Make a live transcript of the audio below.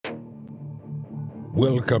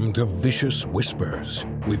Welcome to Vicious Whispers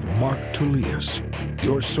with Mark Tullius,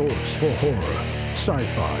 your source for horror,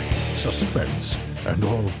 sci-fi, suspense, and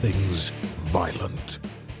all things violent.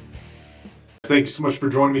 Thank you so much for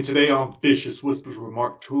joining me today on Vicious Whispers with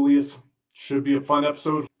Mark Tullius. Should be a fun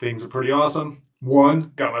episode. Things are pretty awesome.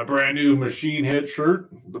 One, got my brand new Machine Head shirt,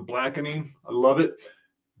 the blackening. I love it.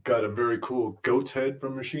 Got a very cool goat's head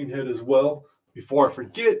from Machine Head as well. Before I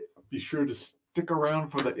forget, be sure to stick around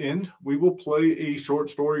for the end. We will play a short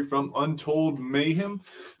story from Untold Mayhem.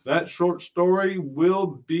 That short story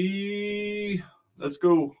will be, let's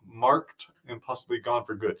go, marked and possibly gone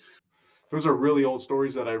for good. Those are really old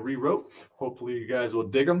stories that I rewrote. Hopefully you guys will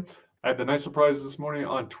dig them. I had the nice surprise this morning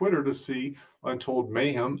on Twitter to see Untold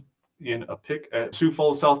Mayhem in a pic at Sioux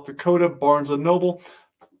Falls, South Dakota, Barnes & Noble.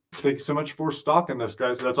 Thank you so much for stocking this,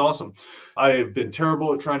 guys. That's awesome. I have been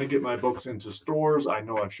terrible at trying to get my books into stores. I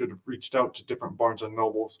know I should have reached out to different Barnes &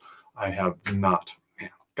 Nobles. I have not. Man,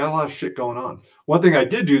 got a lot of shit going on. One thing I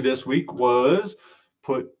did do this week was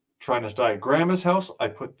put Trying to Die Grandma's House. I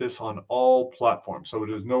put this on all platforms, so it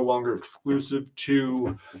is no longer exclusive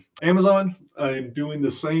to Amazon. I'm doing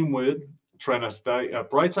the same with Trying to Die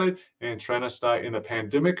at Brightside and Trying to Die in the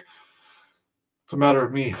Pandemic. It's a matter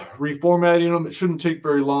of me reformatting them. It shouldn't take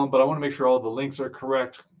very long, but I want to make sure all the links are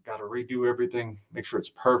correct. Got to redo everything, make sure it's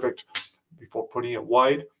perfect before putting it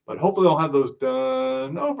wide. But hopefully I'll have those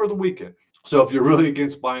done over the weekend. So if you're really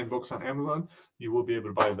against buying books on Amazon, you will be able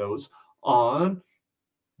to buy those on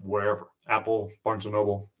wherever, Apple, Barnes &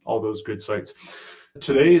 Noble, all those good sites.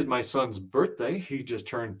 Today is my son's birthday. He just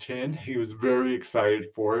turned 10. He was very excited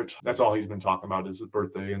for it. That's all he's been talking about is his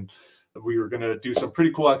birthday. And we were going to do some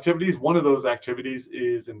pretty cool activities. One of those activities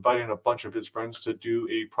is inviting a bunch of his friends to do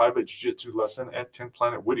a private jiu-jitsu lesson at 10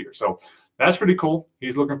 Planet Whittier. So that's pretty cool.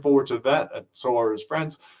 He's looking forward to that. So are his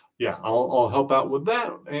friends. Yeah, I'll help out with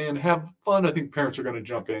that and have fun. I think parents are going to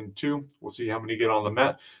jump in too. We'll see how many get on the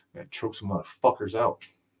mat and choke some motherfuckers out.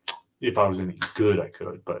 If I was any good, I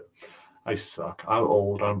could, but I suck. I'm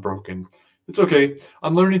old. I'm broken. It's okay.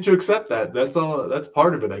 I'm learning to accept that. That's all. That's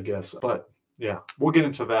part of it, I guess. But yeah, we'll get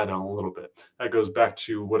into that in a little bit. That goes back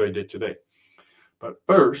to what I did today. But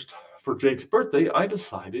first, for Jake's birthday, I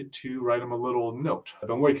decided to write him a little note. I've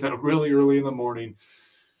been waking up really early in the morning.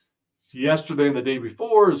 Yesterday and the day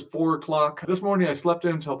before is 4 o'clock. This morning, I slept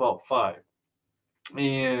in until about 5.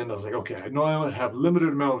 And I was like, okay, I know I only have limited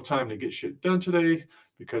amount of time to get shit done today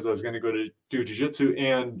because I was going to go to do jiu-jitsu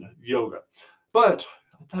and yoga. But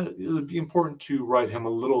I thought it would be important to write him a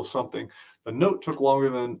little something. The note took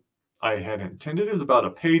longer than I had intended. It was about a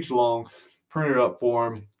page long, printed up for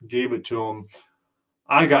him, gave it to him.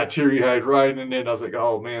 I got teary-eyed writing it. I was like,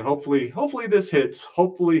 oh man, hopefully this hits.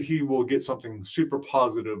 Hopefully he will get something super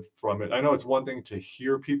positive from it. I know it's one thing to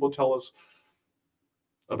hear people tell us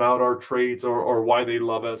about our traits or why they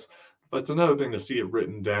love us, but it's another thing to see it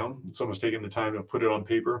written down. Someone's taking the time to put it on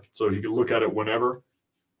paper so he can look at it whenever.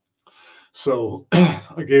 So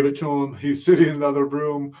I gave it to him. He's sitting in another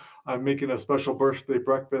room. I'm making a special birthday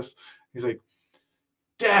breakfast. He's like,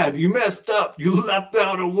 Dad, you messed up. You left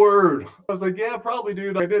out a word. I was like, yeah, probably,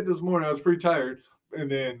 dude. I did this morning. I was pretty tired. And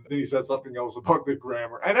then he said something else about the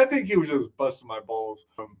grammar. And I think he was just busting my balls.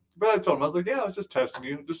 But I told him, I was like, yeah, I was just testing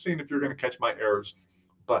you. Just seeing if you're going to catch my errors.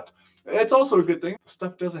 But it's also a good thing.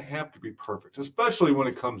 Stuff doesn't have to be perfect, especially when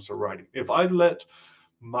it comes to writing. If I let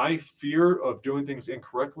my fear of doing things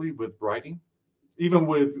incorrectly with writing, even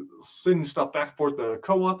with sending stuff back and forth to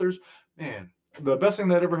co-authors, man, the best thing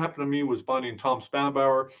that ever happened to me was finding Tom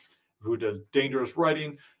Spanbauer, who does dangerous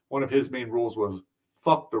writing. One of his main rules was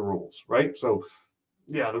fuck the rules, right? So,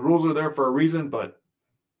 yeah, the rules are there for a reason, but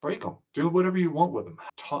break them. Do whatever you want with them.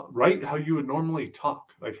 Write how you would normally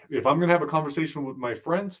talk. Like if I'm going to have a conversation with my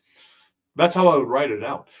friends, that's how I would write it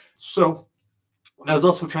out. So I was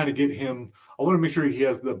also trying to get him, I want to make sure he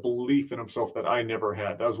has the belief in himself that I never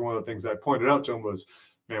had. That was one of the things I pointed out to him was,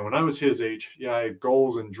 man, when I was his age, yeah, I had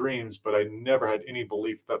goals and dreams, but I never had any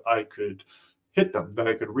belief that I could hit them, that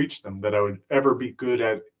I could reach them, that I would ever be good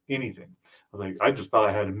at anything. I was like, I just thought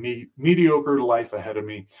I had a mediocre life ahead of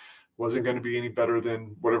me. Wasn't going to be any better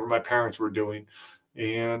than whatever my parents were doing.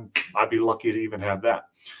 And I'd be lucky to even have that.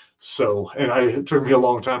 So, and it took me a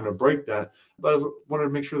long time to break that. But I wanted to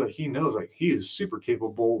make sure that he knows like he is super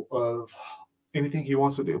capable of anything he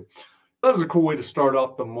wants to do. That was a cool way to start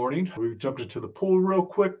off the morning. We jumped into the pool real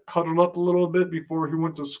quick, cuddled up a little bit before he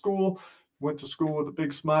went to school. Went to school with a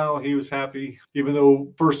big smile. He was happy, even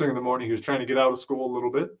though first thing in the morning he was trying to get out of school a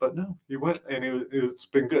little bit. But no, he went and it's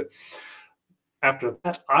been good. After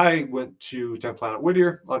that, I went to 10 Planet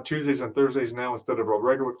Whittier on Tuesdays and Thursdays now instead of a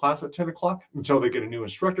regular class at 10 o'clock until they get a new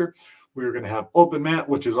instructor. We were going to have open mat,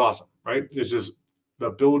 which is awesome, right? It's just the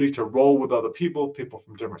ability to roll with other people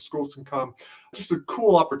from different schools can come. Just a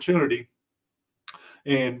cool opportunity.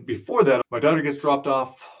 And before that, my daughter gets dropped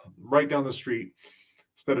off right down the street.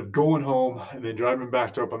 Instead of going home and then driving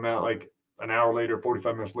back to Open Mat like an hour later,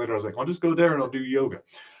 45 minutes later, I was like, I'll just go there and I'll do yoga.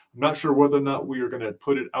 I'm not sure whether or not we are going to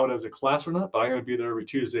put it out as a class or not, but I'm going to be there every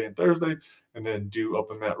Tuesday and Thursday and then do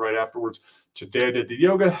Open Mat right afterwards. Today I did the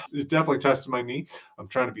yoga. It definitely tested my knee. I'm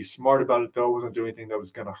trying to be smart about it, though. I wasn't doing anything that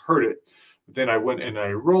was going to hurt it. But then I went and I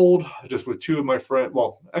rolled just with two of my friends.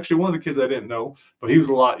 Well, actually, one of the kids I didn't know, but he was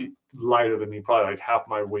a lot lighter than me, probably like half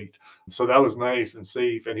my weight. So that was nice and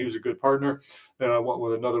safe, and he was a good partner. Then I went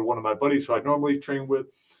with another one of my buddies who I normally train with.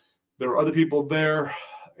 There were other people there,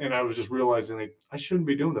 and I was just realizing like, I shouldn't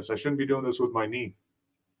be doing this. I shouldn't be doing this with my knee.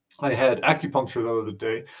 I had acupuncture the other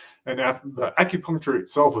day, and after the acupuncture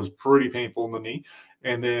itself was pretty painful in the knee.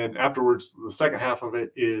 And then afterwards, the second half of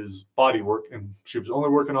it is body work. And she was only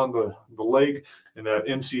working on the leg and that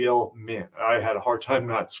MCL. Man, I had a hard time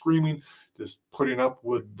not screaming, just putting up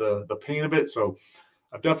with the pain of it. So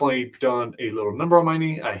I've definitely done a little number on my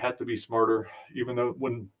knee. I had to be smarter, even though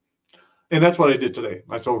and that's what I did today.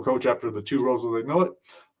 I told coach after the 2 rolls, I was like, you know what?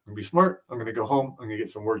 I'm going to be smart. I'm going to go home. I'm going to get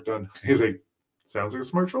some work done. He's like, sounds like a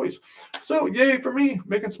smart choice. So yay for me,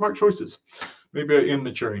 making smart choices. Maybe I am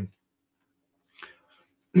maturing.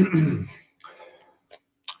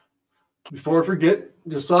 Before I forget,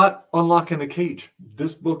 just saw it, Unlocking the Cage.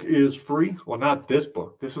 This book is free. Well, not this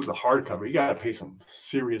book. This is a hardcover. You got to pay some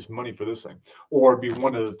serious money for this thing. Or be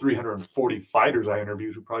one of the 340 fighters I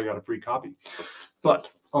interviewed who probably got a free copy. But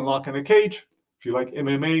Unlocking the Cage, if you like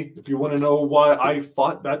MMA, if you want to know why I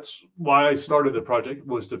fought, that's why I started the project,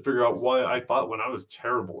 was to figure out why I fought when I was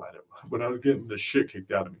terrible at it, when I was getting the shit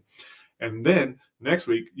kicked out of me. And then next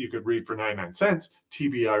week, you could read for 99 cents,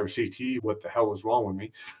 TBI or CT, What the Hell Was Wrong With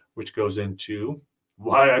Me, which goes into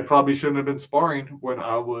why I probably shouldn't have been sparring when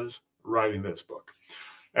I was writing this book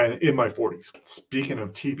and in my 40s. Speaking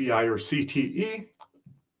of TBI or CTE,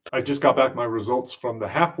 I just got back my results from the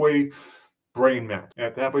halfway brain map.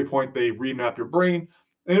 At the halfway point, they remap your brain.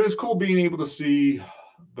 And it was cool being able to see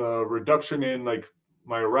the reduction in like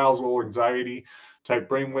my arousal, anxiety type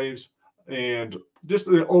brain waves, and just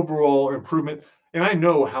the overall improvement. And I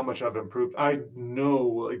know how much I've improved. I know,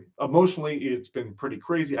 like, emotionally, it's been pretty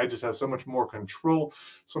crazy. I just have so much more control,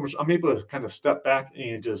 so much. I'm able to kind of step back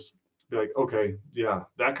and just be like, okay, yeah,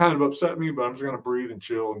 that kind of upset me, but I'm just going to breathe and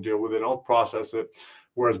chill and deal with it. I'll process it.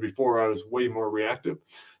 Whereas before I was way more reactive.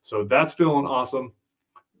 So that's feeling awesome.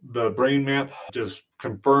 The brain map just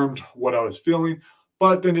confirmed what I was feeling,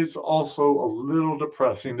 but then it's also a little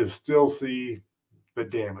depressing to still see the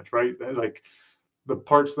damage, right? Like the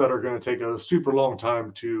parts that are going to take a super long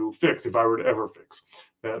time to fix if I were to ever fix.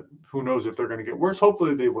 Who knows if they're going to get worse.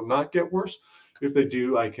 Hopefully they will not get worse. If they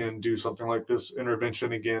do, I can do something like this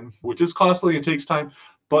intervention again, which is costly and takes time.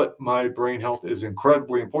 But my brain health is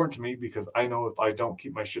incredibly important to me because I know if I don't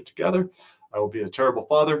keep my shit together, I will be a terrible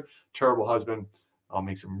father, terrible husband. I'll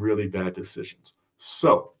make some really bad decisions.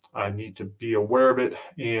 So I need to be aware of it.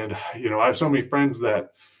 And, I have so many friends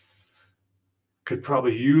that could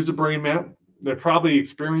probably use a brain map. They're probably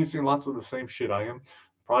experiencing lots of the same shit I am.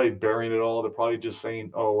 Probably burying it all. They're probably just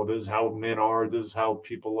saying, oh, this is how men are. This is how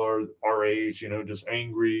people are our age, just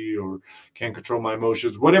angry or can't control my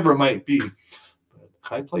emotions, whatever it might be. But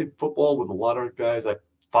I played football with a lot of guys. I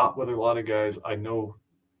fought with a lot of guys. I know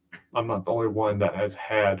I'm not the only one that has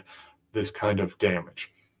had this kind of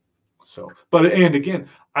damage. And again,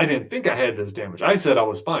 I didn't think I had this damage. I said I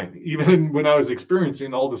was fine. Even when I was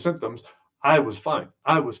experiencing all the symptoms, I was fine.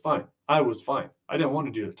 I didn't want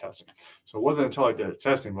to do the testing. So it wasn't until I did the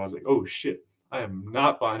testing, I was like, oh shit, I am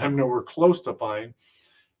not fine. I'm nowhere close to fine.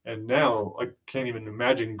 And now I can't even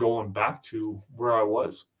imagine going back to where I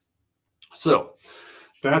was. So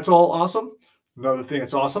that's all awesome. Another thing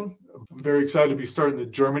that's awesome, I'm very excited to be starting the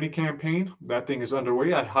Germany campaign. That thing is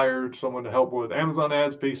underway. I hired someone to help with Amazon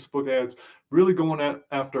ads, Facebook ads, really going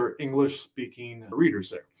after English-speaking readers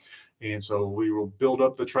there. And so we will build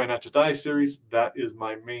up the Try Not to Die series. That is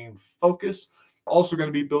my main focus. Also going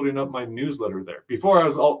to be building up my newsletter there. Before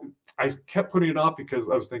I kept putting it off because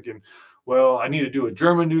I was thinking, well, I need to do a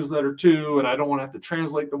German newsletter too, and I don't want to have to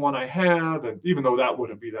translate the one I have. And even though that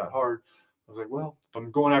wouldn't be that hard, I was like, well, if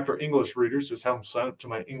I'm going after English readers, just have them sign up to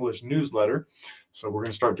my English newsletter. So we're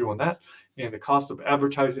going to start doing that. And the cost of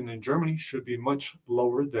advertising in Germany should be much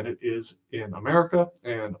lower than it is in America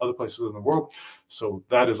and other places in the world. So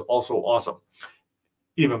that is also awesome.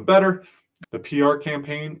 Even better, the PR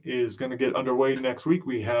campaign is going to get underway next week.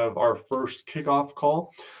 We have our first kickoff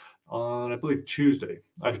call on, I believe, Tuesday.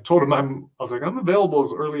 I told him I was like, I'm available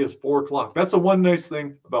as early as 4 o'clock. That's the one nice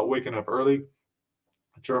thing about waking up early.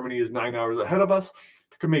 Germany is 9 hours ahead of us.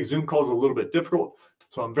 It could make Zoom calls a little bit difficult.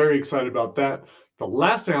 So I'm very excited about that. The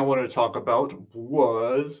last thing I wanted to talk about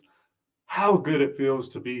was how good it feels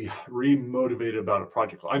to be remotivated about a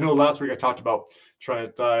project. I know last week I talked about Try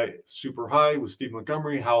Not to Die Super High with Steve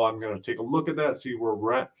Montgomery, how I'm going to take a look at that, see where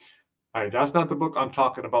we're at. All right, that's not the book I'm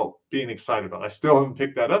talking about being excited about. I still haven't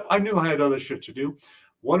picked that up. I knew I had other shit to do.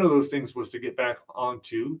 One of those things was to get back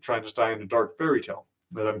onto Try Not to Die in a Dark Fairy Tale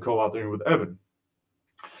that I'm co-authoring with Evan.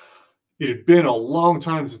 It had been a long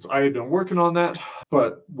time since I had been working on that,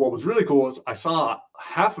 but what was really cool is I saw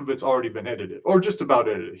half of it's already been edited, or just about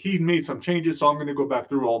edited. He made some changes, so I'm going to go back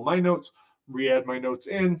through all my notes, re-add my notes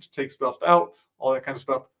in, take stuff out, all that kind of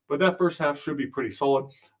stuff. But that first half should be pretty solid.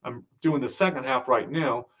 I'm doing the second half right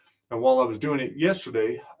now, and while I was doing it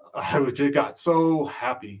yesterday, I just got so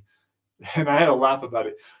happy, and I had a laugh about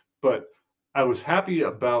it, but I was happy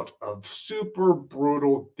about a super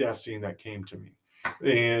brutal death scene that came to me.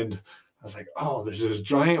 And I was like, oh, there's this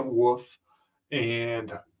giant wolf,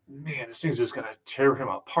 and man, this thing's just going to tear him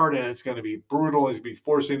apart, and it's going to be brutal. He's going to be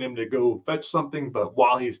forcing him to go fetch something, but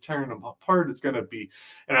while he's tearing him apart, it's going to be,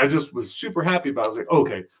 and I just was super happy about it. I was like,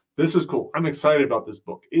 okay, this is cool. I'm excited about this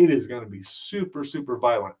book. It is going to be super, super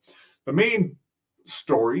violent. The main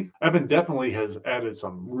story, Evan definitely has added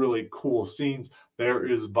some really cool scenes. There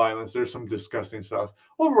is violence. There's some disgusting stuff.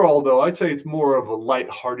 Overall, though, I'd say it's more of a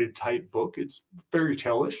lighthearted type book. It's fairy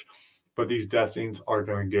tale-ish, but these death scenes are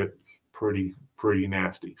going to get pretty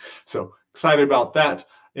nasty. So excited about that.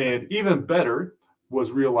 And even better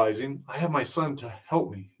was realizing I have my son to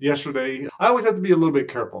help me. Yesterday, I always have to be a little bit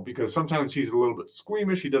careful because sometimes he's a little bit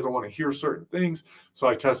squeamish. He doesn't want to hear certain things. So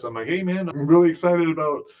I test him. I'm like, hey, man, I'm really excited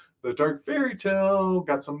about the Dark Fairy Tale.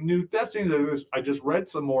 Got some new death scenes. I just read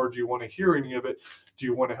some more. Do you want to hear any of it? Do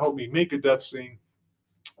you want to help me make a death scene?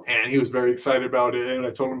 And he was very excited about it. And I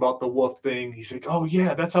told him about the wolf thing. He's like, oh,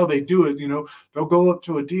 yeah, that's how they do it. You know, they'll go up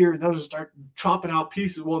to a deer and they'll just start chopping out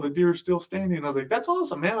pieces while the deer is still standing. And I was like, that's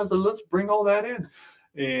awesome, man. I said, let's bring all that in.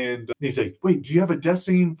 And he's like, wait, do you have a death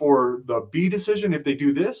scene for the bee decision if they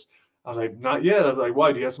do this? I was like, not yet. I was like,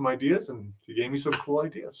 why? Do you have some ideas? And he gave me some cool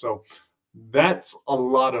ideas. So that's a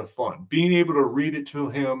lot of fun. Being able to read it to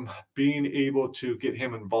him, being able to get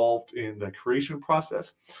him involved in the creation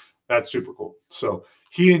process, that's super cool. So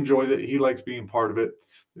he enjoys it. He likes being part of it.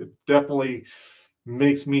 It definitely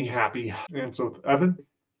makes me happy. And so, Evan,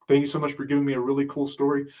 thank you so much for giving me a really cool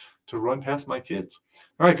story to run past my kids.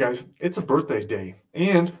 All right, guys, it's a birthday day,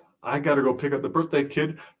 and I got to go pick up the birthday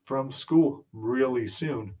kid from school really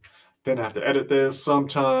soon. Then I have to edit this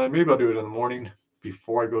sometime. Maybe I'll do it in the morning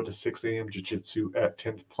before I go to 6 a.m. Jiu-Jitsu at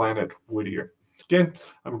 10th Planet Whittier. Again,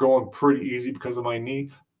 I'm going pretty easy because of my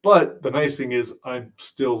knee, but the nice thing is I'm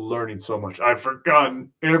still learning so much. I've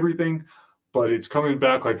forgotten everything, but it's coming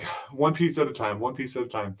back like one piece at a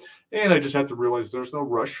time. And I just have to realize there's no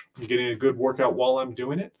rush. I'm getting a good workout while I'm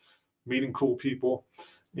doing it, meeting cool people,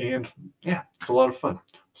 and yeah, it's a lot of fun.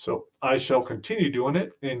 So I shall continue doing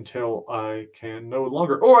it until I can no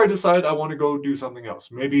longer, or I decide I want to go do something else.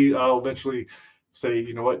 Maybe I'll eventually say,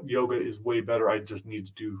 you know what, yoga is way better. I just need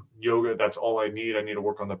to do yoga. That's all I need. I need to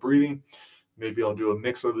work on the breathing. Maybe I'll do a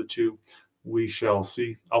mix of the two. We shall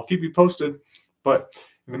see. I'll keep you posted. But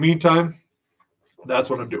in the meantime, that's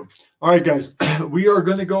what I'm doing. All right, guys, we are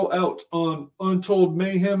going to go out on Untold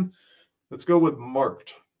Mayhem. Let's go with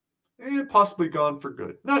Marked. And possibly Gone for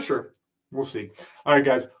Good. Not sure. We'll see. All right,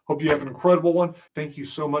 guys. Hope you have an incredible one. Thank you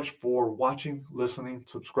so much for watching, listening,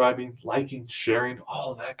 subscribing, liking, sharing,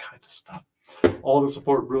 all that kind of stuff. All the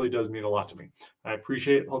support really does mean a lot to me. I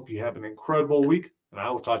appreciate it. Hope you have an incredible week, and I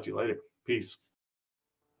will talk to you later. Peace.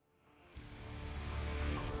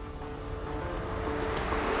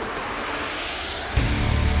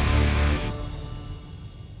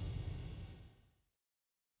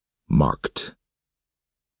 Marked.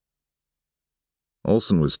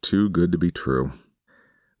 Olson was too good to be true.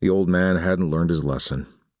 The old man hadn't learned his lesson.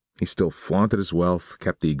 He still flaunted his wealth,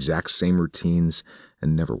 kept the exact same routines,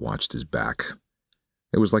 and never watched his back.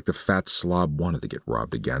 It was like the fat slob wanted to get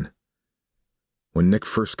robbed again. When Nick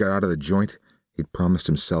first got out of the joint, he'd promised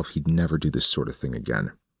himself he'd never do this sort of thing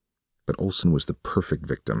again. But Olson was the perfect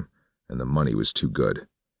victim, and the money was too good.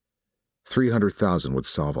 $300,000 would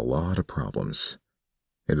solve a lot of problems.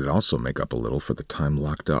 It'd also make up a little for the time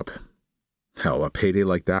locked up. Hell, a payday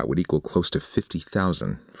like that would equal close to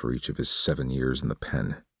 $50,000 for each of his 7 years in the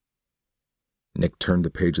pen. Nick turned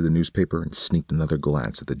the page of the newspaper and sneaked another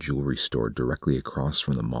glance at the jewelry store directly across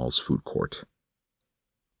from the mall's food court.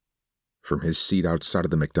 From his seat outside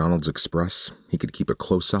of the McDonald's Express, he could keep a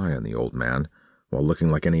close eye on the old man while looking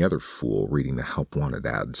like any other fool reading the help-wanted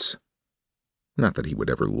ads. Not that he would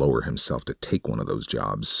ever lower himself to take one of those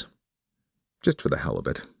jobs. Just for the hell of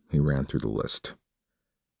it, he ran through the list.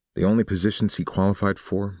 The only positions he qualified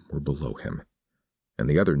for were below him, and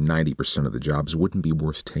the other 90% of the jobs wouldn't be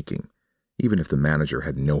worth taking, even if the manager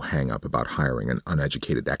had no hang-up about hiring an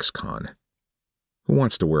uneducated ex-con. Who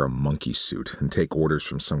wants to wear a monkey suit and take orders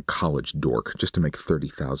from some college dork just to make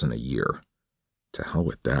 $30,000 a year? To hell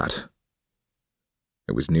with that.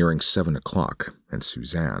 It was nearing 7 o'clock, and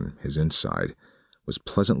Suzanne, his inside, was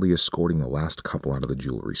pleasantly escorting the last couple out of the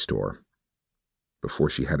jewelry store. Before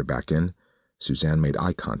she headed back in, Suzanne made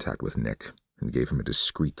eye contact with Nick and gave him a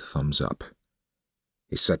discreet thumbs up.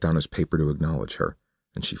 He set down his paper to acknowledge her,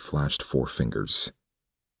 and she flashed 4 fingers.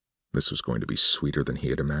 This was going to be sweeter than he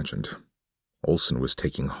had imagined. Olson was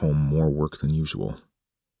taking home more work than usual.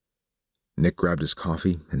 Nick grabbed his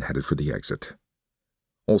coffee and headed for the exit.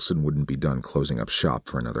 Olson wouldn't be done closing up shop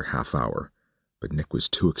for another half hour, but Nick was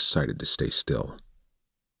too excited to stay still.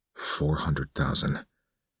 400,000.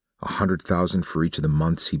 100,000 for each of the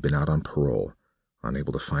months he'd been out on parole,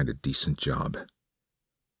 unable to find a decent job.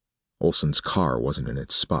 Olson's car wasn't in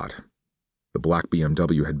its spot. The black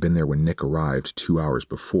BMW had been there when Nick arrived 2 hours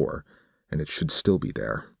before, and it should still be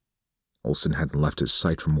there. Olson hadn't left his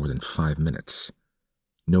sight for more than 5 minutes.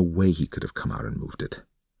 No way he could have come out and moved it.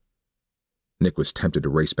 Nick was tempted to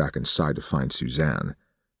race back inside to find Suzanne,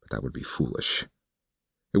 but that would be foolish.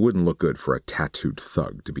 It wouldn't look good for a tattooed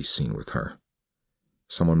thug to be seen with her.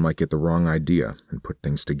 Someone might get the wrong idea and put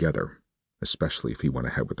things together, especially if he went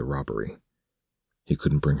ahead with the robbery. He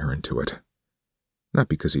couldn't bring her into it. Not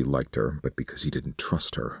because he liked her, but because he didn't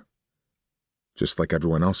trust her. Just like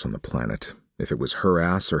everyone else on the planet, if it was her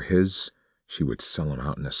ass or his, she would sell him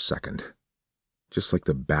out in a second. Just like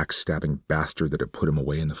the backstabbing bastard that had put him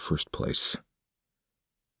away in the first place.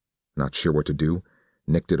 Not sure what to do,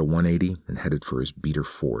 Nick did a 180 and headed for his beater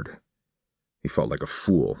Ford. He felt like a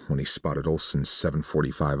fool when he spotted Olson's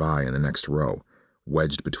 745i in the next row,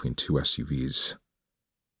 wedged between 2 SUVs.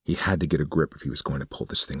 He had to get a grip if he was going to pull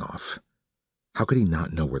this thing off. How could he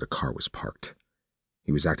not know where the car was parked?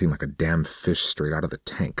 He was acting like a damn fish straight out of the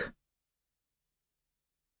tank.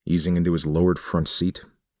 Easing into his lowered front seat,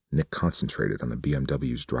 Nick concentrated on the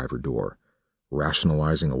BMW's driver door,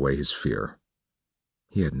 rationalizing away his fear.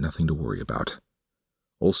 He had nothing to worry about.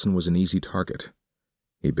 Olson was an easy target.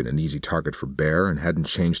 He'd been an easy target for Bear and hadn't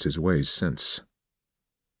changed his ways since.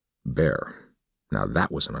 Bear. Now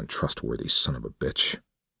that was an untrustworthy son of a bitch.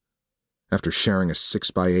 After sharing a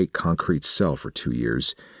 6x8 concrete cell for 2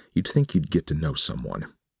 years, you'd think you'd get to know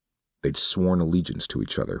someone. They'd sworn allegiance to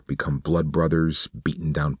each other, become blood brothers,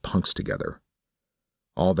 beaten down punks together.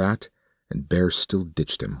 All that, and Bear still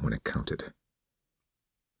ditched him when it counted.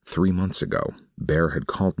 3 months ago, Bear had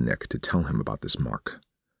called Nick to tell him about this mark.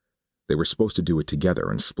 They were supposed to do it together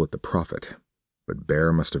and split the profit, but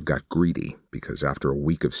Bear must have got greedy because after a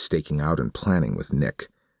week of staking out and planning with Nick,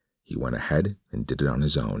 he went ahead and did it on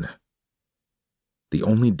his own. The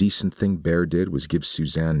only decent thing Bear did was give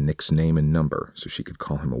Suzanne Nick's name and number so she could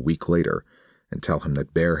call him a week later and tell him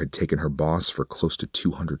that Bear had taken her boss for close to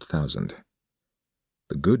 $200,000.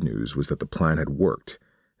 The good news was that the plan had worked,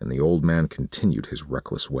 and the old man continued his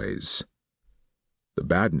reckless ways. The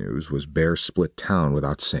bad news was Bear split town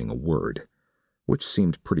without saying a word, which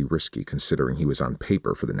seemed pretty risky considering he was on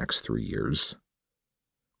paper for the next 3 years.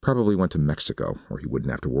 Probably went to Mexico, where he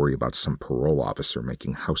wouldn't have to worry about some parole officer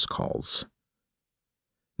making house calls.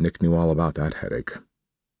 Nick knew all about that headache.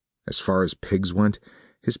 As far as pigs went,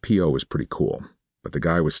 his P.O. was pretty cool, but the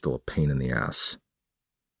guy was still a pain in the ass.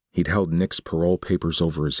 He'd held Nick's parole papers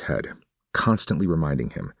over his head, constantly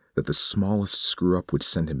reminding him that the smallest screw-up would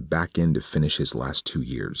send him back in to finish his last 2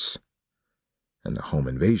 years. And the home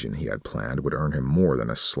invasion he had planned would earn him more than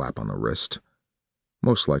a slap on the wrist,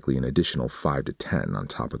 most likely an additional 5 to 10 on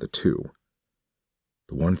top of the 2.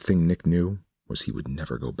 The one thing Nick knew was he would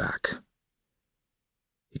never go back.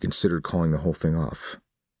 He considered calling the whole thing off.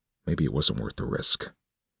 Maybe it wasn't worth the risk.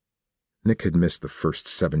 Nick had missed the first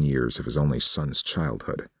 7 years of his only son's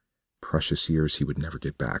childhood, precious years he would never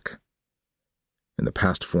get back. In the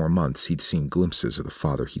past 4 months, he'd seen glimpses of the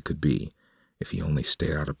father he could be if he only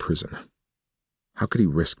stayed out of prison. How could he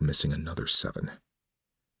risk missing another 7?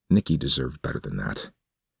 Nicky deserved better than that.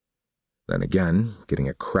 Then again, getting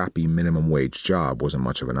a crappy minimum wage job wasn't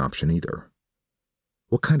much of an option either.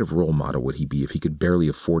 What kind of role model would he be if he could barely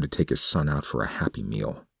afford to take his son out for a Happy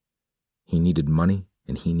Meal? He needed money,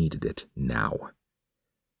 and he needed it now.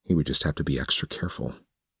 He would just have to be extra careful.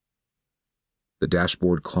 The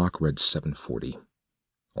dashboard clock read 7:40.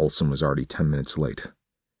 Olson was already 10 minutes late.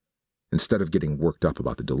 Instead of getting worked up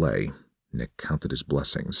about the delay, Nick counted his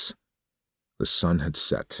blessings. The sun had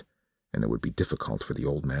set, and it would be difficult for the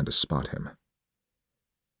old man to spot him.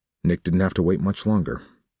 Nick didn't have to wait much longer.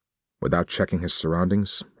 Without checking his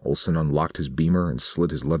surroundings, Olson unlocked his Beamer and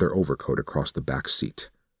slid his leather overcoat across the back seat.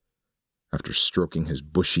 After stroking his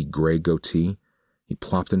bushy gray goatee, he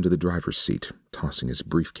plopped into the driver's seat, tossing his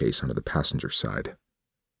briefcase onto the passenger side.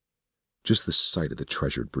 Just the sight of the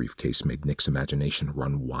treasured briefcase made Nick's imagination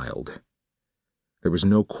run wild. There was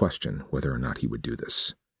no question whether or not he would do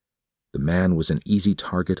this. The man was an easy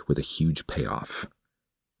target with a huge payoff.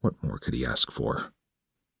 What more could he ask for?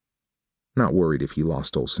 Not worried if he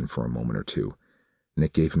lost Olson for a moment or two,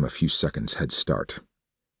 Nick gave him a few seconds head start.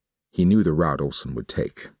 He knew the route Olson would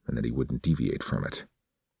take, and that he wouldn't deviate from it.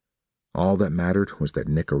 All that mattered was that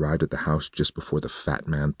Nick arrived at the house just before the fat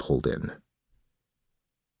man pulled in.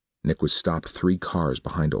 Nick was stopped 3 cars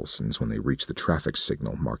behind Olson's when they reached the traffic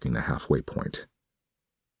signal marking the halfway point.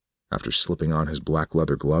 After slipping on his black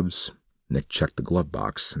leather gloves, Nick checked the glove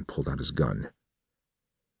box and pulled out his gun.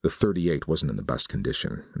 The .38 wasn't in the best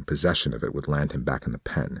condition, and possession of it would land him back in the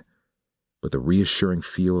pen, but the reassuring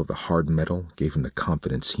feel of the hard metal gave him the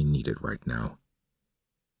confidence he needed right now.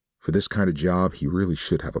 For this kind of job, he really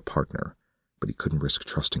should have a partner, but he couldn't risk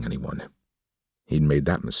trusting anyone. He'd made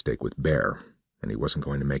that mistake with Bear, and he wasn't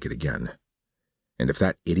going to make it again. And if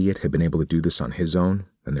that idiot had been able to do this on his own,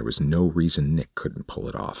 then there was no reason Nick couldn't pull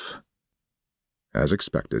it off. As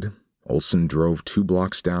expected, Olson drove 2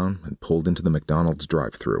 blocks down and pulled into the McDonald's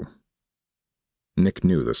drive-thru. Nick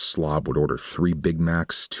knew the slob would order 3 Big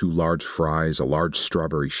Macs, 2 large fries, a large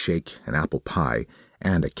strawberry shake, an apple pie,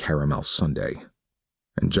 and a caramel sundae.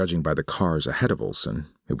 And judging by the cars ahead of Olson,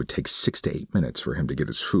 it would take 6 to 8 minutes for him to get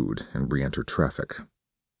his food and re-enter traffic.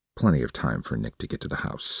 Plenty of time for Nick to get to the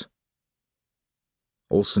house.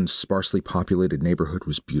 Olson's sparsely populated neighborhood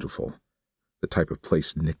was beautiful, the type of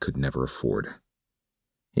place Nick could never afford.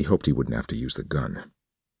 He hoped he wouldn't have to use the gun.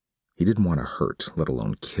 He didn't want to hurt, let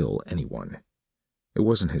alone kill, anyone. It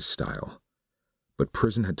wasn't his style. But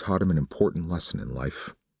prison had taught him an important lesson in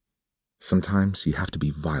life. Sometimes you have to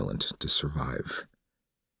be violent to survive.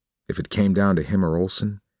 If it came down to him or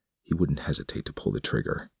Olson, he wouldn't hesitate to pull the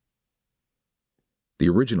trigger. The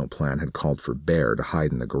original plan had called for Bear to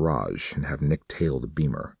hide in the garage and have Nick tail the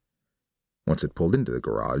Beamer. Once it pulled into the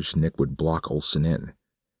garage, Nick would block Olson in.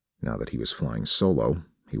 Now that he was flying solo,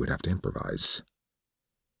 he would have to improvise.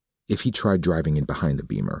 If he tried driving in behind the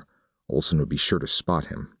Beamer, Olson would be sure to spot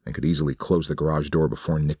him and could easily close the garage door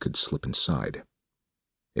before Nick could slip inside.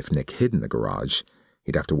 If Nick hid in the garage,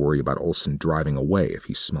 he'd have to worry about Olson driving away if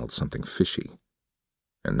he smelled something fishy.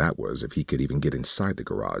 And that was if he could even get inside the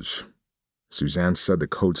garage. Suzanne said the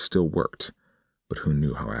code still worked, but who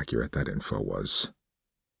knew how accurate that info was?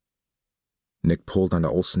 Nick pulled onto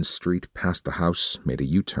Olson Street past the house, made a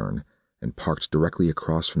U-turn, and parked directly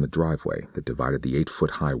across from the driveway that divided the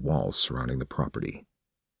 8-foot-high walls surrounding the property.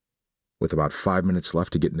 With about 5 minutes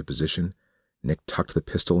left to get into position, Nick tucked the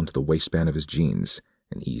pistol into the waistband of his jeans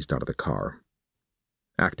and eased out of the car.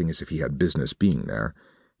 Acting as if he had business being there,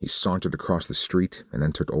 he sauntered across the street and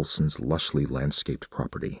entered Olson's lushly landscaped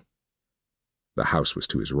property. The house was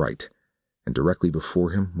to his right, and directly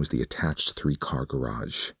before him was the attached 3-car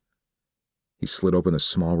garage. He slid open the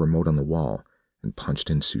small remote on the wall and punched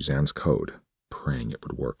in Suzanne's code, praying it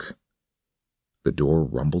would work. The door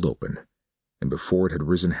rumbled open, and before it had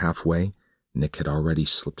risen halfway, Nick had already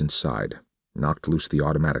slipped inside, knocked loose the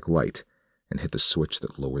automatic light, and hit the switch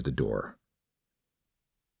that lowered the door.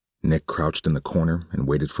 Nick crouched in the corner and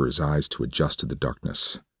waited for his eyes to adjust to the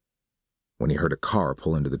darkness. When he heard a car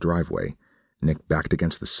pull into the driveway, Nick backed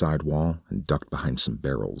against the side wall and ducked behind some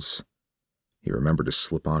barrels. He remembered to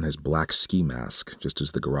slip on his black ski mask just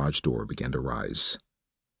as the garage door began to rise.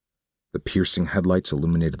 The piercing headlights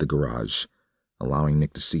illuminated the garage, allowing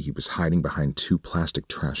Nick to see he was hiding behind 2 plastic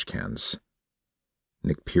trash cans.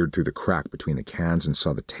 Nick peered through the crack between the cans and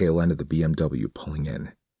saw the tail end of the BMW pulling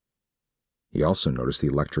in. He also noticed the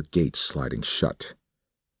electric gate sliding shut.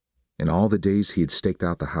 In all the days he had staked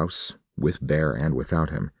out the house, with Bear and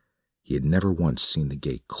without him, he had never once seen the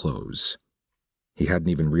gate close. He hadn't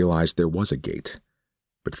even realized there was a gate,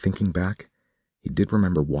 but thinking back, he did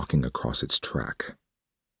remember walking across its track.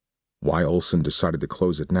 Why Olson decided to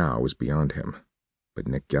close it now was beyond him, but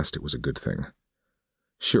Nick guessed it was a good thing.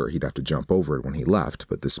 Sure, he'd have to jump over it when he left,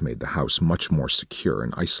 but this made the house much more secure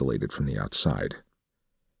and isolated from the outside.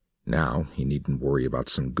 Now he needn't worry about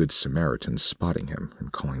some good Samaritans spotting him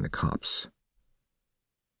and calling the cops.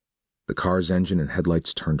 The car's engine and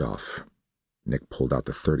headlights turned off. Nick pulled out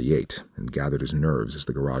the .38 and gathered his nerves as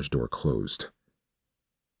the garage door closed.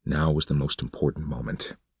 Now was the most important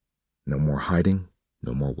moment. No more hiding,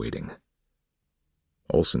 no more waiting.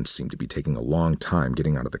 Olson seemed to be taking a long time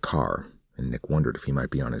getting out of the car, and Nick wondered if he might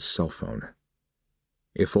be on his cell phone.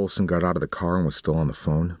 If Olson got out of the car and was still on the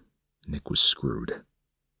phone, Nick was screwed.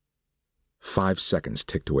 5 seconds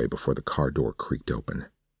ticked away before the car door creaked open.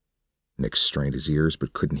 Nick strained his ears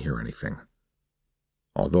but couldn't hear anything.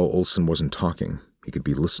 Although Olson wasn't talking, he could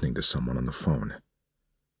be listening to someone on the phone.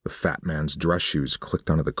 The fat man's dress shoes clicked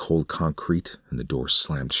onto the cold concrete and the door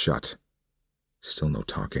slammed shut. Still no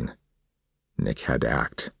talking. Nick had to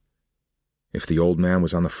act. If the old man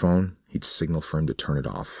was on the phone, he'd signal for him to turn it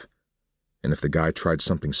off. And if the guy tried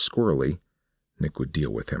something squirrely, Nick would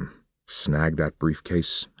deal with him, snag that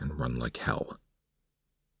briefcase, and run like hell.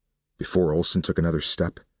 Before Olson took another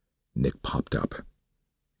step, Nick popped up.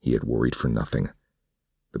 He had worried for nothing.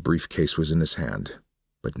 The briefcase was in his hand,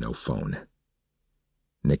 but no phone.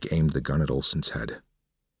 Nick aimed the gun at Olson's head.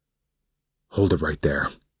 "Hold it right there."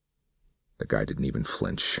 The guy didn't even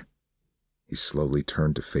flinch. He slowly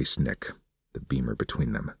turned to face Nick, the beamer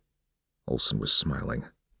between them. Olson was smiling.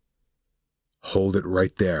 "Hold it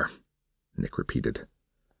right there," Nick repeated.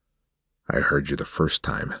 "I heard you the first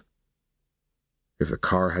time." If the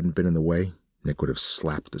car hadn't been in the way, Nick would have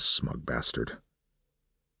slapped the smug bastard.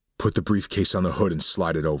 "Put the briefcase on the hood and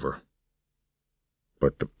slide it over."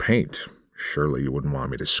 "But the paint, surely you wouldn't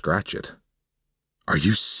want me to scratch it." "Are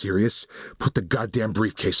you serious? Put the goddamn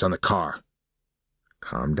briefcase on the car."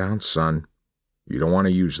 "Calm down, son. You don't want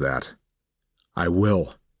to use that." "I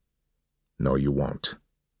will." "No, you won't."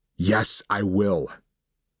 "Yes, I will."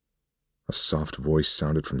 A soft voice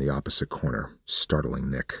sounded from the opposite corner, startling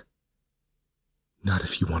Nick. "Not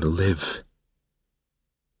if you want to live."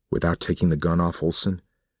 Without taking the gun off Olson,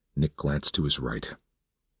 Nick glanced to his right.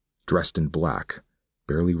 Dressed in black,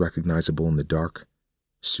 barely recognizable in the dark,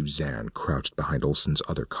 Suzanne crouched behind Olson's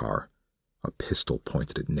other car, a pistol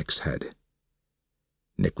pointed at Nick's head.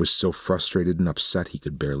 Nick was so frustrated and upset he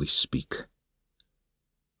could barely speak.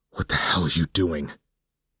 "What the hell are you doing?"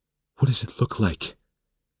 "What does it look like?"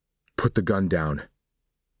 "Put the gun down."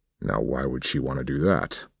 "Now why would she want to do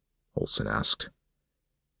that?" Olson asked.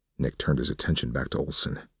 Nick turned his attention back to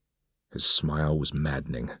Olson. His smile was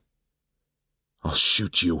maddening. "I'll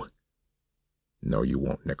shoot you." "No, you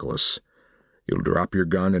won't, Nicholas. You'll drop your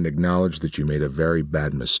gun and acknowledge that you made a very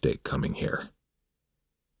bad mistake coming here."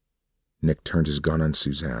 Nick turned his gun on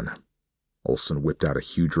Suzanne. Olson whipped out a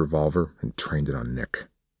huge revolver and trained it on Nick.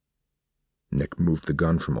 Nick moved the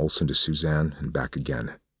gun from Olson to Suzanne and back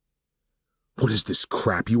again. "What is this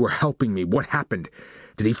crap? You were helping me. What happened?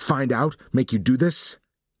 Did he find out? Make you do this?"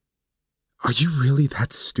 "Are you really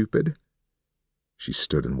that stupid?" She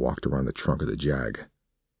stood and walked around the trunk of the Jag.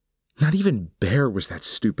 "Not even Bear was that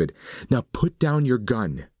stupid. Now put down your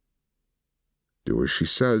gun." "Do as she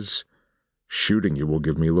says. Shooting you will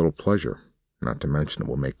give me little pleasure, not to mention it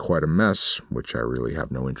will make quite a mess, which I really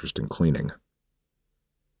have no interest in cleaning."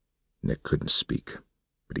 Nick couldn't speak,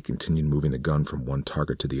 but he continued moving the gun from one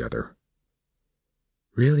target to the other.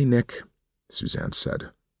 "Really, Nick?" Suzanne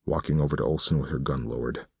said, walking over to Olson with her gun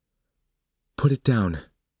lowered. "Put it down.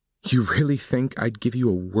 You really think I'd give you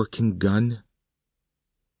a working gun?"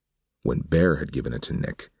 When Bear had given it to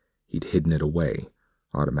Nick, he'd hidden it away,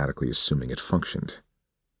 automatically assuming it functioned.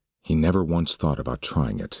 He never once thought about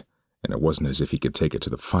trying it, and it wasn't as if he could take it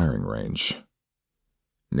to the firing range.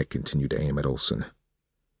 Nick continued to aim at Olson.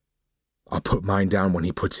 "I'll put mine down when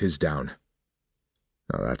he puts his down."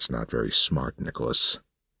 "Now that's not very smart, Nicholas."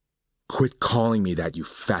 "Quit calling me that, you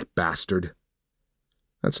fat bastard."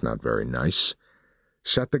 "That's not very nice.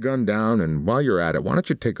 Set the gun down, and while you're at it, why don't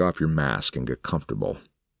you take off your mask and get comfortable?"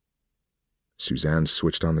 Suzanne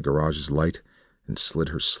switched on the garage's light and slid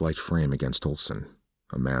her slight frame against Olson,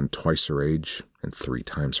 a man twice her age and 3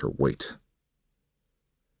 times her weight.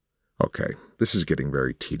 "Okay, this is getting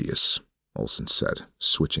very tedious," Olson said,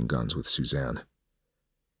 switching guns with Suzanne.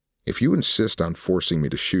 "If you insist on forcing me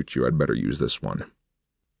to shoot you, I'd better use this one."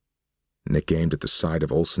 Nick aimed at the side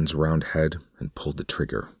of Olson's round head and pulled the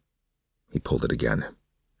trigger. He pulled it again,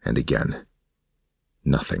 and again.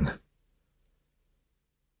 Nothing.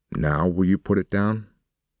 "Now will you put it down?"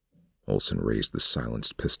 Olson raised the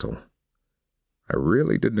silenced pistol. "I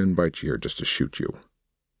really didn't invite you here just to shoot you."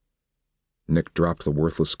 Nick dropped the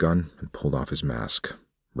worthless gun and pulled off his mask,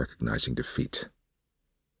 recognizing defeat.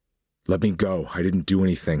 "Let me go. I didn't do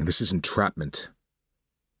anything. This is entrapment."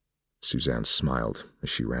 Suzanne smiled as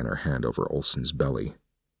she ran her hand over Olson's belly.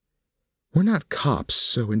 "We're not cops,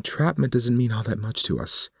 so entrapment doesn't mean all that much to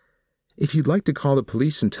us. If you'd like to call the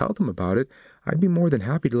police and tell them about it, I'd be more than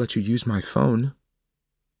happy to let you use my phone."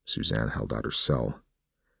 Suzanne held out her cell.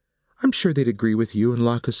 "I'm sure they'd agree with you and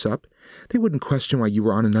lock us up. They wouldn't question why you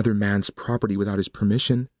were on another man's property without his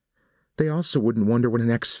permission. they also wouldn't wonder what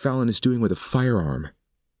an ex-felon is doing with a firearm.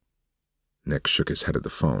 Nick shook his head at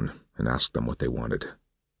the phone and asked them what they wanted.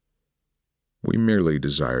 We merely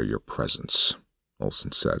desire your presence,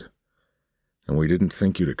 Olson said, and we didn't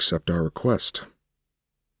think you'd accept our request.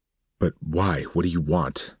 But why? What do you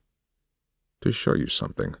want? To show you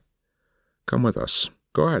something. Come with us.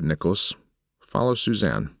 Go ahead, Nicholas. Follow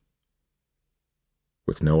Suzanne.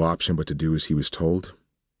 With no option but to do as he was told,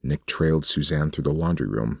 Nick trailed Suzanne through the laundry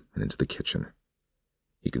room and into the kitchen.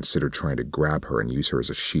 He considered trying to grab her and use her as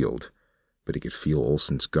a shield, but he could feel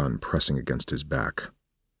Olson's gun pressing against his back.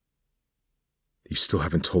 You still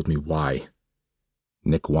haven't told me why.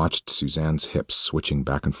 Nick watched Suzanne's hips switching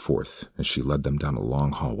back and forth as she led them down a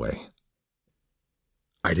long hallway.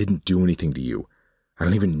 I didn't do anything to you. I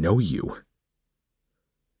don't even know you.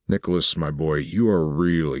 Nicholas, my boy, you are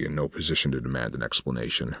really in no position to demand an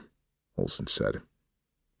explanation, Olson said.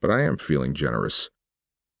 But I am feeling generous.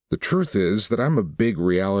 The truth is that I'm a big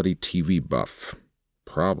reality TV buff.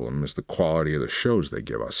 Problem is the quality of the shows they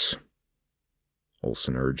give us.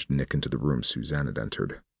 Olson urged Nick into the room Suzanne had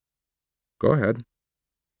entered. Go ahead.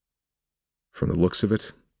 From the looks of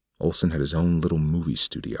it, Olson had his own little movie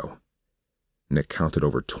studio. Nick counted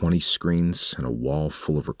over 20 screens and a wall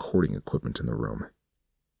full of recording equipment in the room.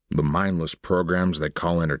 The mindless programs they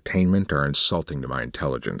call entertainment are insulting to my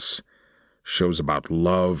intelligence. Shows about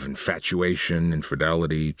love, infatuation,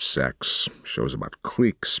 infidelity, sex. Shows about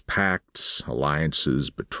cliques, pacts, alliances,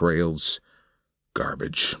 betrayals.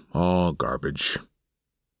 Garbage. All garbage.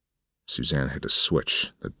 Suzanne hit a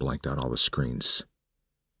switch that blanked out all the screens.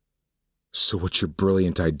 So what's your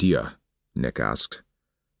brilliant idea? Nick asked.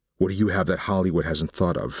 What do you have that Hollywood hasn't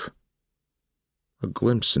thought of? A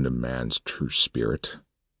glimpse into man's true spirit.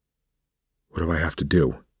 What do I have to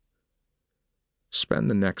do?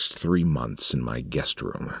 Spend the next 3 months in my guest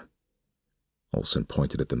room. Olson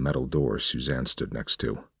pointed at the metal door Suzanne stood next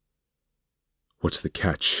to. What's the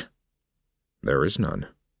catch? There is none.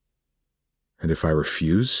 And if I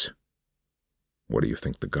refuse? What do you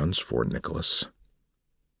think the gun's for, Nicholas?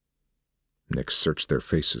 Nick searched their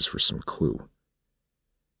faces for some clue.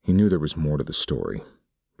 He knew there was more to the story,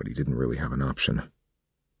 but he didn't really have an option.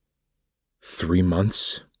 3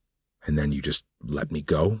 months? And then you just let me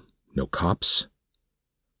go? No cops?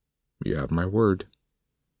 You have my word.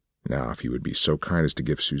 Now, if you would be so kind as to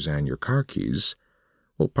give Suzanne your car keys,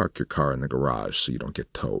 we'll park your car in the garage so you don't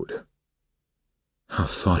get towed. How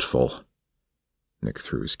thoughtful. Nick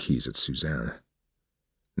threw his keys at Suzanne.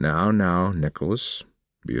 Now, Nicholas,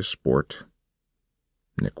 be a sport.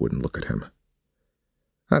 Nick wouldn't look at him.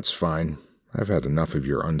 That's fine. I've had enough of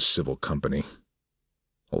your uncivil company.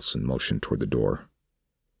 Olson motioned toward the door.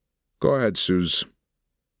 Go ahead, Suze.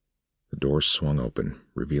 The door swung open,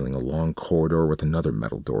 revealing a long corridor with another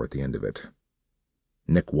metal door at the end of it.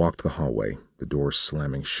 Nick walked the hallway, the door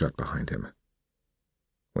slamming shut behind him.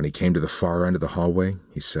 When he came to the far end of the hallway,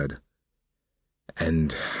 he said,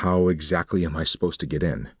 And how exactly am I supposed to get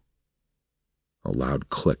in? A loud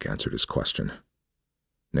click answered his question.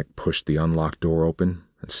 Nick pushed the unlocked door open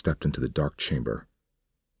and stepped into the dark chamber.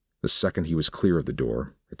 The second he was clear of the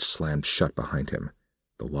door, it slammed shut behind him,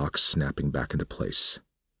 the lock snapping back into place.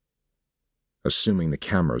 Assuming the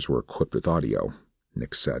cameras were equipped with audio,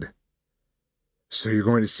 Nick said, So you're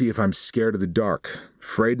going to see if I'm scared of the dark.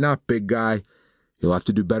 Afraid not, big guy. You'll have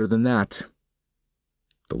to do better than that.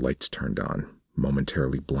 The lights turned on,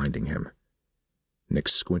 momentarily blinding him. Nick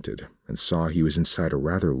squinted and saw he was inside a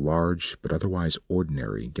rather large but otherwise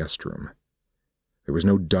ordinary guest room. There was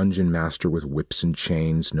no dungeon master with whips and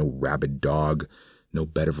chains, no rabid dog, no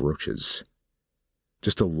bed of roaches.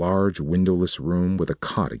 Just a large, windowless room with a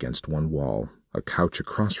cot against one wall, a couch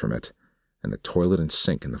across from it, and a toilet and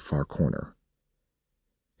sink in the far corner.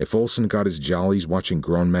 If Olson got his jollies watching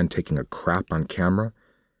grown men taking a crap on camera,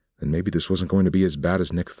 then maybe this wasn't going to be as bad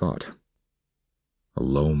as Nick thought. A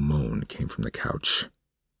low moan came from the couch.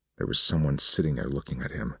 There was someone sitting there looking at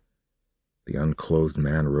him. The unclothed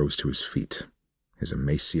man rose to his feet, his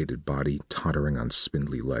emaciated body tottering on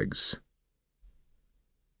spindly legs.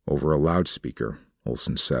 Over a loudspeaker,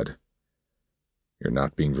 Olson said, You're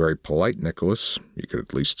not being very polite, Nicholas. You could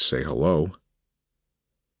at least say hello.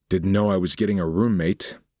 Didn't know I was getting a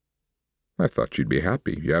roommate. I thought you'd be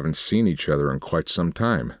happy. You haven't seen each other in quite some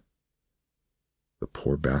time. The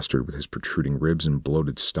poor bastard with his protruding ribs and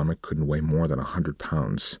bloated stomach couldn't weigh more than 100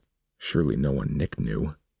 pounds. Surely no one Nick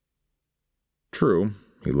knew. True,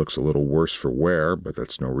 he looks a little worse for wear, but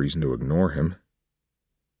that's no reason to ignore him.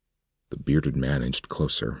 The bearded man inched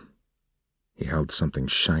closer. He held something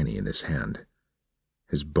shiny in his hand.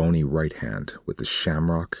 His bony right hand with the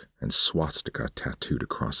shamrock and swastika tattooed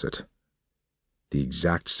across it. the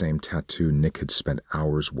exact same tattoo Nick had spent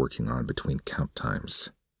hours working on between count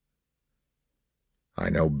times. "I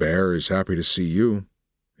know Bear is happy to see you.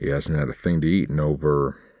 He hasn't had a thing to eat in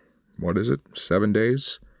over, 7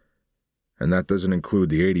 days? And that doesn't include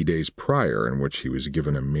the 80 days prior in which he was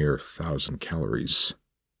given a mere 1,000 calories.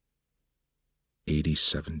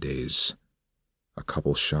 87 days. A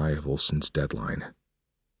couple shy of Olson's deadline.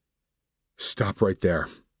 "Stop right there,"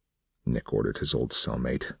 Nick ordered his old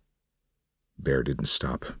cellmate. Bear didn't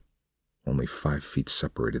stop. Only 5 feet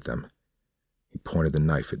separated them. He pointed the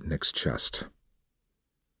knife at Nick's chest.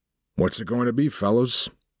 "What's it going to be, fellows?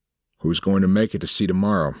 Who's going to make it to see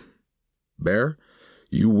tomorrow? Bear,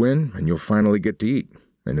 you win and you'll finally get to eat,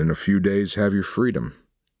 and in a few days have your freedom.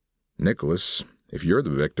 Nicholas, if you're the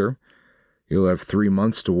victor, you'll have 3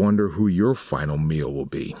 months to wonder who your final meal will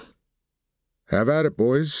be. Have at it,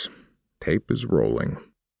 boys. Tape is rolling."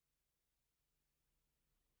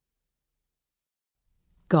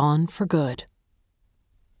 Gone for good.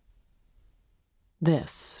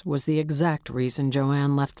 This was the exact reason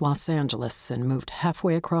Joanne left Los Angeles and moved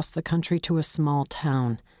halfway across the country to a small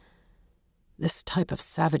town. This type of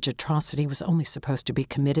savage atrocity was only supposed to be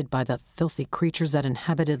committed by the filthy creatures that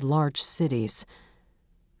inhabited large cities.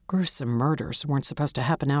 Gruesome murders weren't supposed to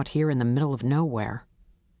happen out here in the middle of nowhere.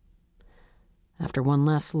 After one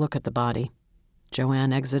last look at the body,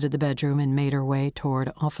 Joanne exited the bedroom and made her way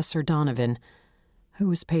toward Officer Donovan, who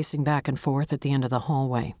was pacing back and forth at the end of the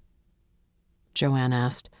hallway. Joanne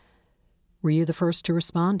asked, "Were you the first to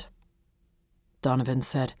respond?" Donovan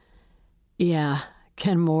said, "Yeah,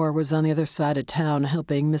 Ken Moore was on the other side of town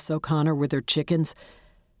helping Miss O'Connor with her chickens.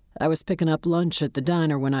 I was picking up lunch at the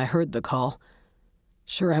diner when I heard the call.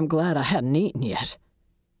 Sure, I'm glad I hadn't eaten yet."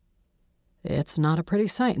 "It's not a pretty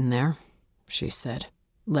sight in there," she said,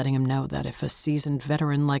 letting him know that if a seasoned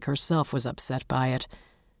veteran like herself was upset by it,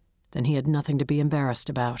 then he had nothing to be embarrassed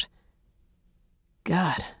about.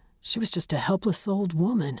 God, she was just a helpless old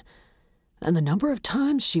woman, and the number of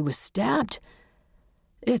times she was stabbed,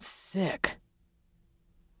 it's sick.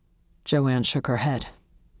 Joanne shook her head.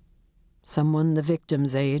 Someone the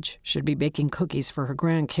victim's age should be baking cookies for her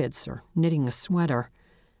grandkids or knitting a sweater.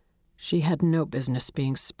 She had no business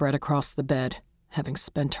being spread across the bed, having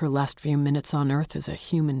spent her last few minutes on Earth as a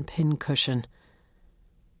human pincushion.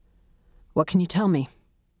 "What can you tell me?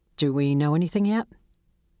 Do we know anything yet?"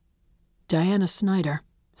 "Diana Snyder,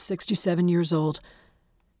 67 years old.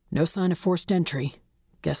 No sign of forced entry.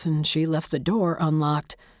 Guessing she left the door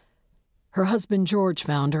unlocked. Her husband George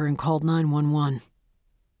found her and called 911.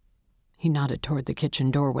 He nodded toward the kitchen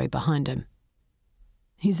doorway behind him.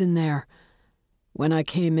 "He's in there. When I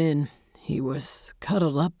came in, he was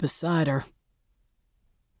cuddled up beside her."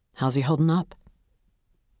 "How's he holding up?"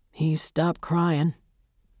 "He stopped crying.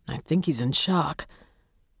 I think he's in shock."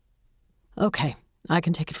 "Okay, I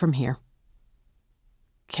can take it from here."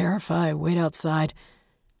 "Care if I wait outside?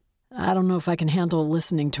 I don't know if I can handle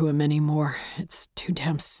listening to him anymore. It's too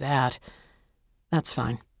damn sad." "That's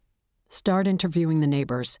fine. Start interviewing the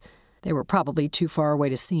neighbors. They were probably too far away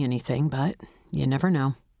to see anything, but you never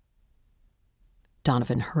know."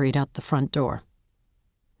 Donovan hurried out the front door.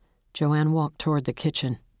 Joanne walked toward the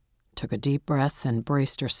kitchen, took a deep breath, and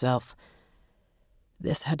braced herself.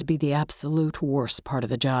 This had to be the absolute worst part of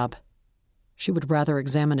the job. She would rather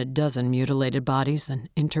examine a dozen mutilated bodies than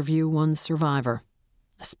interview one survivor,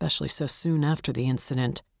 especially so soon after the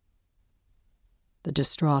incident. The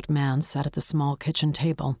distraught man sat at the small kitchen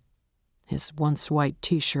table, his once white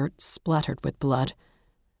T-shirt splattered with blood.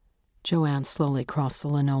 Joanne slowly crossed the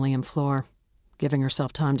linoleum floor, giving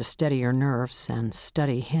herself time to steady her nerves and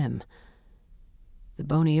study him. The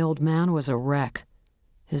bony old man was a wreck,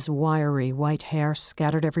 his wiry white hair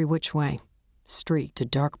scattered every which way, streaked a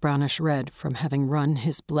dark brownish red from having run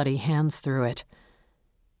his bloody hands through it.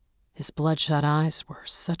 His bloodshot eyes were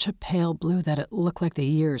such a pale blue that it looked like the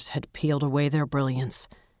years had peeled away their brilliance.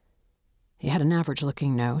 He had an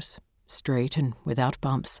average-looking nose, straight and without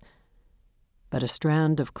bumps, but a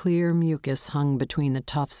strand of clear mucus hung between the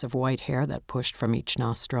tufts of white hair that pushed from each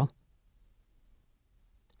nostril.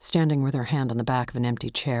 Standing with her hand on the back of an empty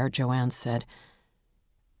chair, Joanne said,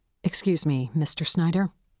 "Excuse me, Mr. Snyder?"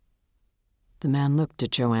 The man looked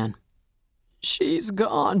at Joanne. "She's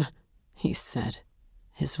gone," he said,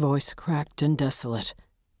 his voice cracked and desolate.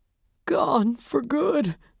 "Gone for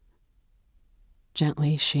good."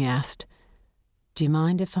 Gently, she asked, "Do you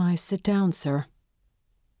mind if I sit down, sir?"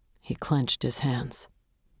 He clenched his hands.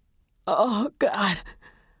 "Oh, God,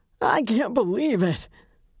 I can't believe it."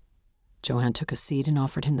 Joanne took a seat and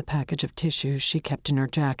offered him the package of tissues she kept in her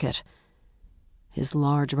jacket. His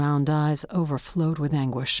large, round eyes overflowed with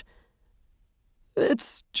anguish.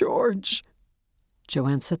 "It's George.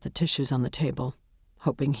 Joanne set the tissues on the table,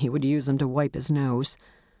 hoping he would use them to wipe his nose.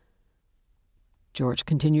 George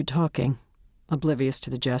continued talking, oblivious to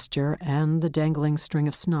the gesture and the dangling string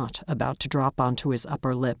of snot about to drop onto his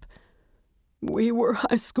upper lip. "We were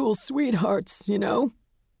high school sweethearts, you know,"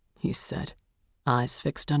 he said, eyes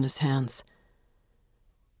fixed on his hands.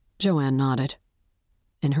 Joanne nodded.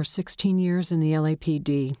 In her 16 years in the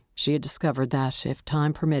LAPD, she had discovered that, if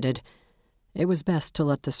time permitted, it was best to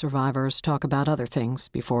let the survivors talk about other things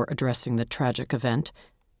before addressing the tragic event.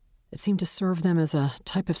 It seemed to serve them as a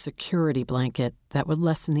type of security blanket that would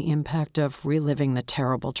lessen the impact of reliving the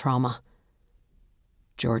terrible trauma.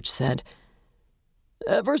 George said,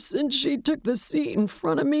 "Ever since she took the seat in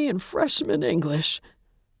front of me in freshman English,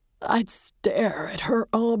 I'd stare at her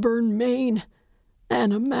auburn mane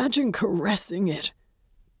and imagine caressing it.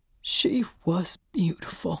 She was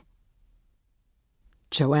beautiful."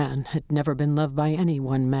 Joanne had never been loved by any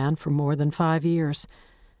one man for more than 5 years.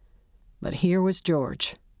 But here was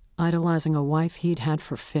George, idolizing a wife he'd had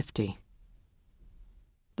for 50.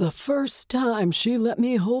 "The first time she let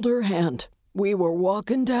me hold her hand, we were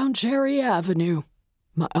walking down Cherry Avenue,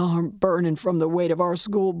 my arm burning from the weight of our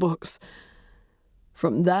school books.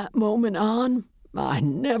 From that moment on, I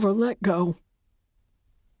never let go."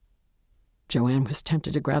 Joanne was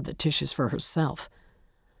tempted to grab the tissues for herself.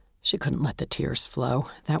 She couldn't let the tears flow.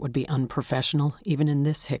 That would be unprofessional, even in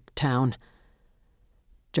this hick town.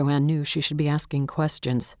 Joanne knew she should be asking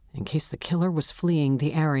questions in case the killer was fleeing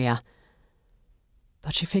the area.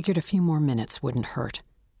 But she figured a few more minutes wouldn't hurt.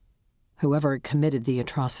 Whoever had committed the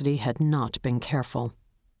atrocity had not been careful.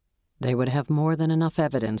 They would have more than enough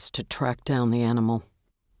evidence to track down the animal.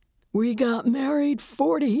 "We got married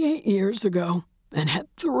 48 years ago and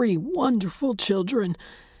had 3 wonderful children.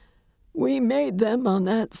 We made them on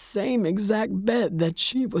that same exact bed that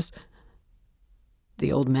she was..."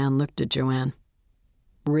 The old man looked at Joanne.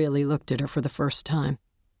 Really looked at her for the first time.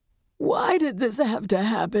 "Why did this have to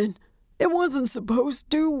happen? It wasn't supposed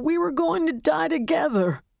to. We were going to die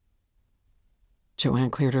together."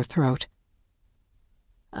 Joanne cleared her throat.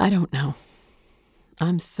 "I don't know.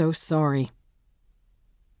 I'm so sorry."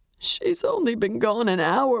 "She's only been gone an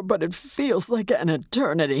hour, but it feels like an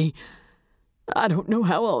eternity. I don't know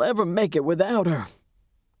how I'll ever make it without her."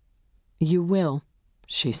 "You will,"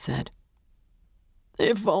 she said.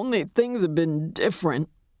 "If only things had been different.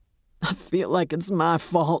 I feel like it's my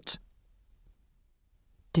fault."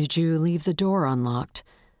 "Did you leave the door unlocked?"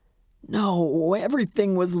 "No,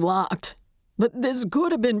 everything was locked. But this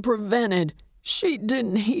could have been prevented. She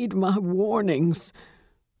didn't heed my warnings."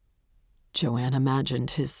 Joanne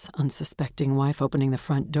imagined his unsuspecting wife opening the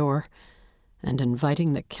front door and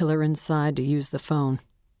inviting the killer inside to use the phone,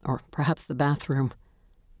 or perhaps the bathroom.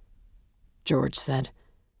 George said,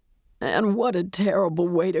 "And what a terrible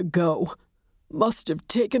way to go. Must have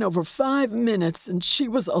taken over 5 minutes, and she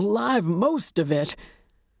was alive most of it."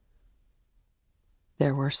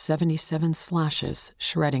 There were 77 slashes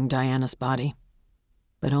shredding Diana's body,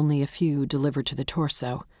 but only a few delivered to the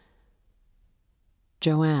torso.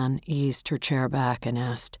 Joanne eased her chair back and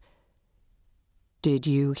asked, "Did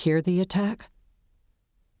you hear the attack?"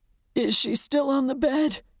 "Is she still on the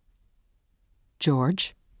bed?"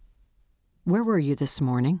 "George, where were you this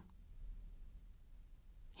morning?"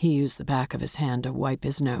 He used the back of his hand to wipe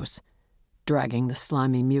his nose, dragging the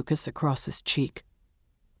slimy mucus across his cheek.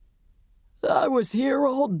 "I was here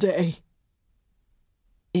all day."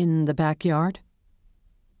 "In the backyard?"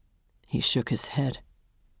 He shook his head.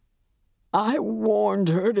 "I warned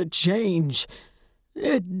her to change.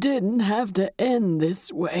 It didn't have to end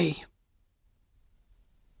this way."